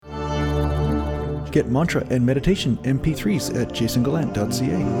Get mantra and meditation MP3s at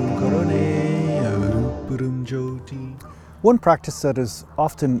jasongallant.ca. One practice that is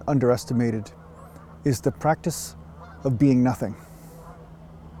often underestimated is the practice of being nothing.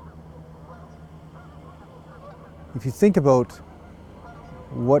 If you think about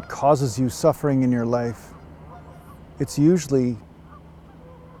what causes you suffering in your life, it's usually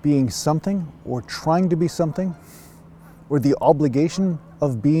being something or trying to be something or the obligation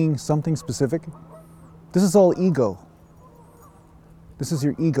of being something specific. This is all ego. This is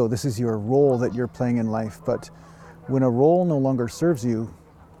your ego. This is your role that you're playing in life. But when a role no longer serves you,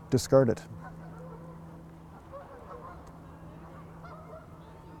 discard it.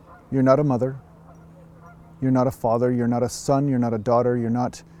 You're not a mother. You're not a father. You're not a son. You're not a daughter. You're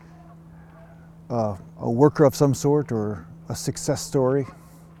not a worker of some sort or a success story.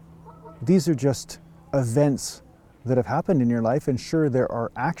 These are just events that have happened in your life, and sure, there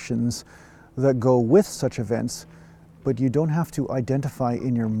are actions that go with such events, but you don't have to identify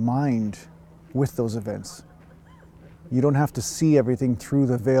in your mind with those events. You don't have to see everything through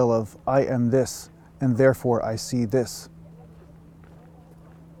the veil of, I am this, and therefore I see this.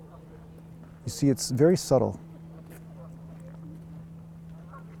 You see, it's very subtle.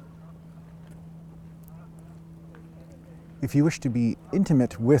 If you wish to be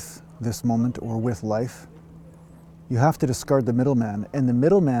intimate with this moment or with life, you have to discard the middleman, and the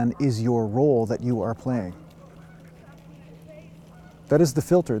middleman is your role that you are playing. That is the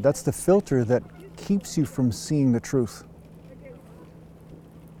filter. That's the filter that keeps you from seeing the truth.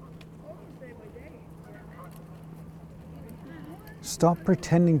 Stop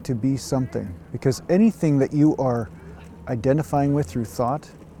pretending to be something, because anything that you are identifying with through thought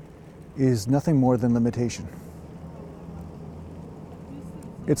is nothing more than limitation.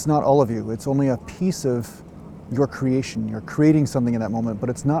 It's not all of you. It's only a piece of your creation. You're creating something in that moment, but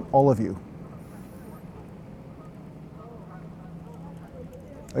it's not all of you.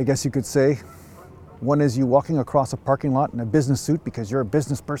 I guess you could say one is you walking across a parking lot in a business suit because you're a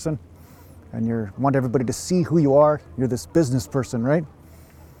business person and you want everybody to see who you are. You're this business person, right?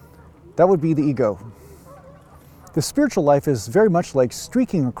 That would be the ego. The spiritual life is very much like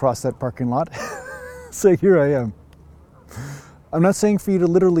streaking across that parking lot. Say, here I am. I'm not saying for you to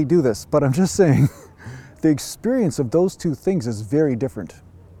literally do this, but I'm just saying the experience of those two things is very different.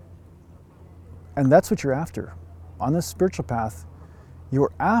 And that's what you're after. On this spiritual path,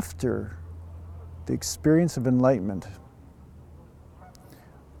 you're after the experience of enlightenment.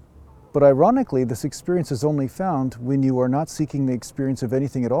 But ironically, this experience is only found when you are not seeking the experience of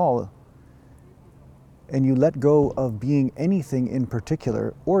anything at all, and you let go of being anything in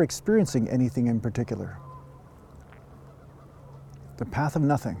particular or experiencing anything in particular. The path of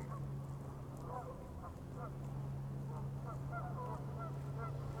nothing.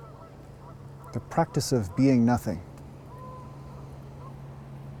 The practice of being nothing.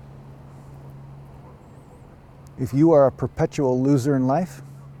 If you are a perpetual loser in life,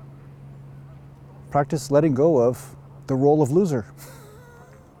 practice letting go of the role of loser.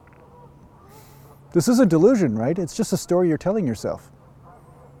 This is a delusion, right? It's just a story you're telling yourself.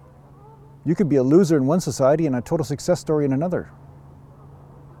 You could be a loser in one society and a total success story in another.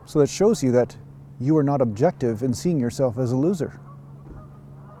 So that shows you that you are not objective in seeing yourself as a loser.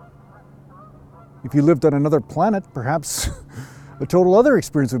 If you lived on another planet, perhaps a total other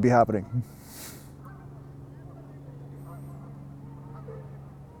experience would be happening.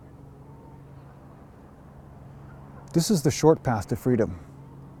 This is the short path to freedom.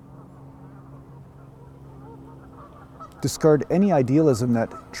 Discard any idealism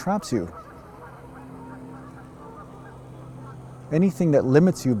that traps you. Anything that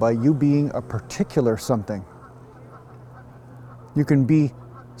limits you by you being a particular something. You can be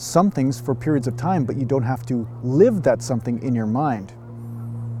some things for periods of time, but you don't have to live that something in your mind.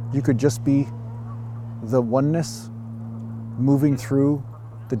 You could just be the oneness moving through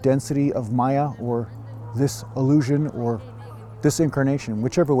the density of Maya or this illusion or this incarnation,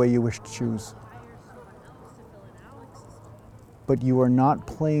 whichever way you wish to choose. But you are not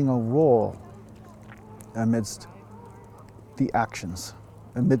playing a role amidst the actions,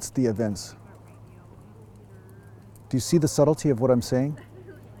 amidst the events. Do you see the subtlety of what I'm saying?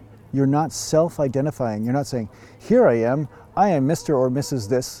 You're not self-identifying. You're not saying, here I am Mr. or Mrs.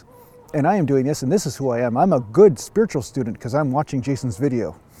 this, and I am doing this, and this is who I am. I'm a good spiritual student because I'm watching Jason's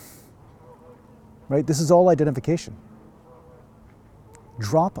video. Right? This is all identification.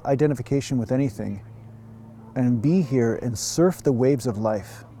 Drop identification with anything and be here and surf the waves of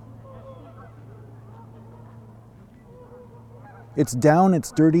life. It's down,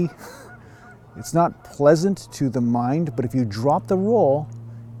 it's dirty, it's not pleasant to the mind, but if you drop the role,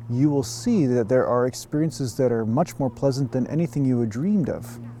 you will see that there are experiences that are much more pleasant than anything you had dreamed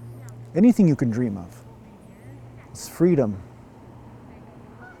of. Anything you can dream of. It's freedom.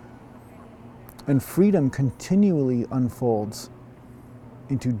 And freedom continually unfolds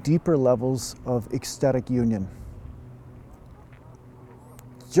into deeper levels of ecstatic union.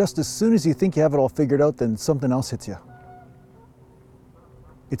 Just as soon as you think you have it all figured out, then something else hits you.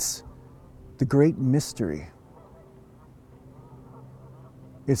 It's the great mystery.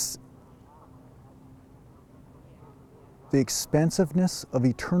 It's the expansiveness of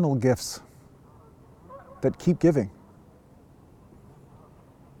eternal gifts that keep giving.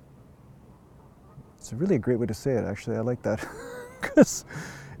 It's really a great way to say it, actually. I like that. Because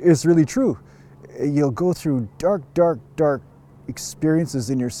it's really true. You'll go through dark, dark, dark experiences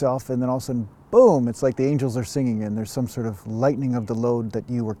in yourself, and then all of a sudden, boom, it's like the angels are singing, and there's some sort of lightening of the load that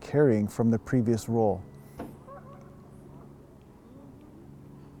you were carrying from the previous role.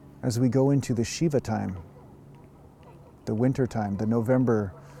 As we go into the Shiva time, the winter time, the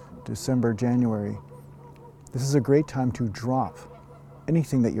November, December, January, this is a great time to drop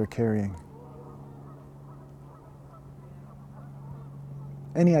anything that you're carrying.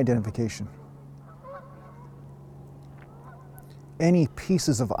 Any identification. Any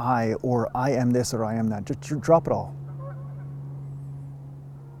pieces of I, or I am this or I am that, just drop it all.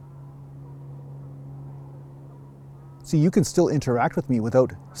 See, you can still interact with me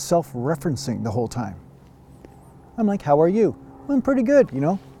without self-referencing the whole time. I'm like, how are you? Well, I'm pretty good,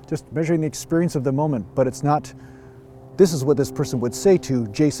 just measuring the experience of the moment, but it's not, this is what this person would say to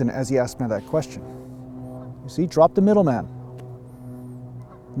Jason as he asked me that question. You see, drop the middleman.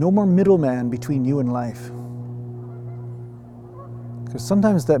 No more middleman between you and life. Because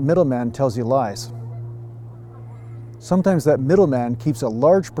sometimes that middleman tells you lies. Sometimes that middleman keeps a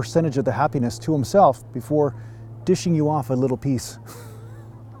large percentage of the happiness to himself before dishing you off a little piece.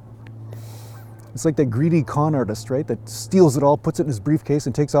 It's like that greedy con artist, right? That steals it all, puts it in his briefcase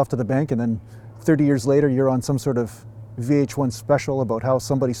and takes off to the bank, and then 30 years later you're on some sort of VH1 special about how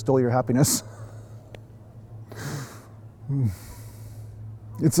somebody stole your happiness.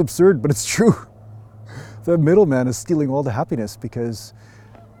 It's absurd, but it's true. The middleman is stealing all the happiness because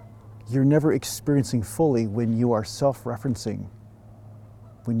you're never experiencing fully when you are self-referencing,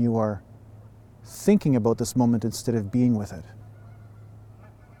 when you are thinking about this moment instead of being with it.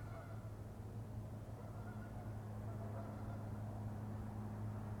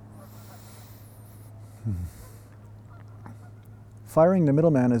 Firing the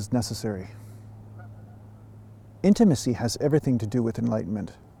middleman is necessary. Intimacy has everything to do with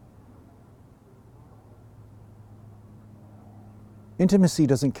enlightenment. Intimacy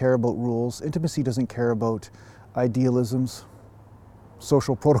doesn't care about rules. Intimacy doesn't care about idealisms,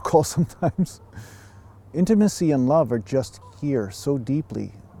 social protocol sometimes. Intimacy and love are just here so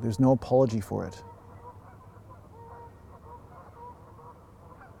deeply. There's no apology for it.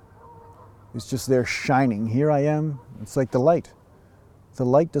 It's just there shining. Here I am. It's like the light. The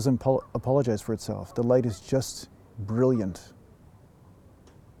light doesn't apologize for itself. The light is just brilliant.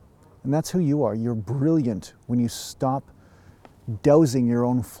 And that's who you are. You're brilliant when you stop dousing your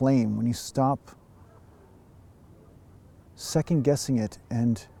own flame, when you stop second-guessing it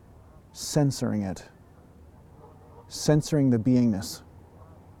and censoring it, censoring the beingness.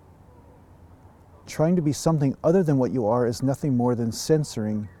 Trying to be something other than what you are is nothing more than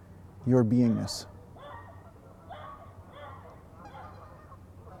censoring your beingness.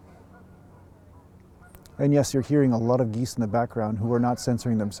 And yes, you're hearing a lot of geese in the background who are not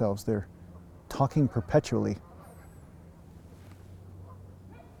censoring themselves. They're talking perpetually.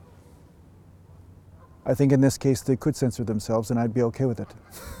 I think in this case they could censor themselves and I'd be okay with it.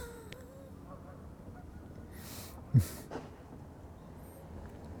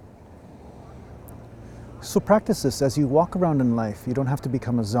 So practice this as you walk around in life. You don't have to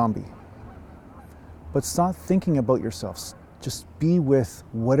become a zombie. But stop thinking about yourself. Just be with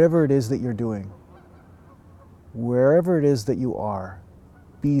whatever it is that you're doing. Wherever it is that you are,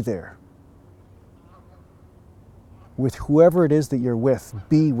 be there. With whoever it is that you're with,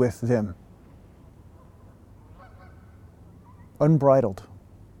 be with them. Unbridled.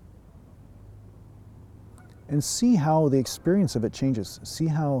 And see how the experience of it changes. See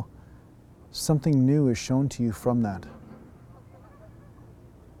how something new is shown to you from that.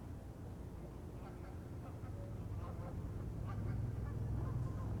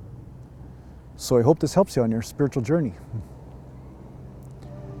 So I hope this helps you on your spiritual journey.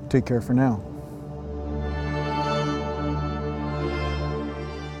 Take care for now.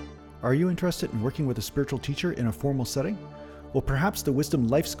 Are you interested in working with a spiritual teacher in a formal setting? Well, perhaps the Wisdom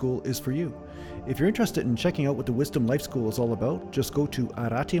Life School is for you. If you're interested in checking out what the Wisdom Life School is all about, just go to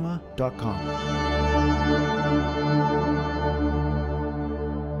aratima.com.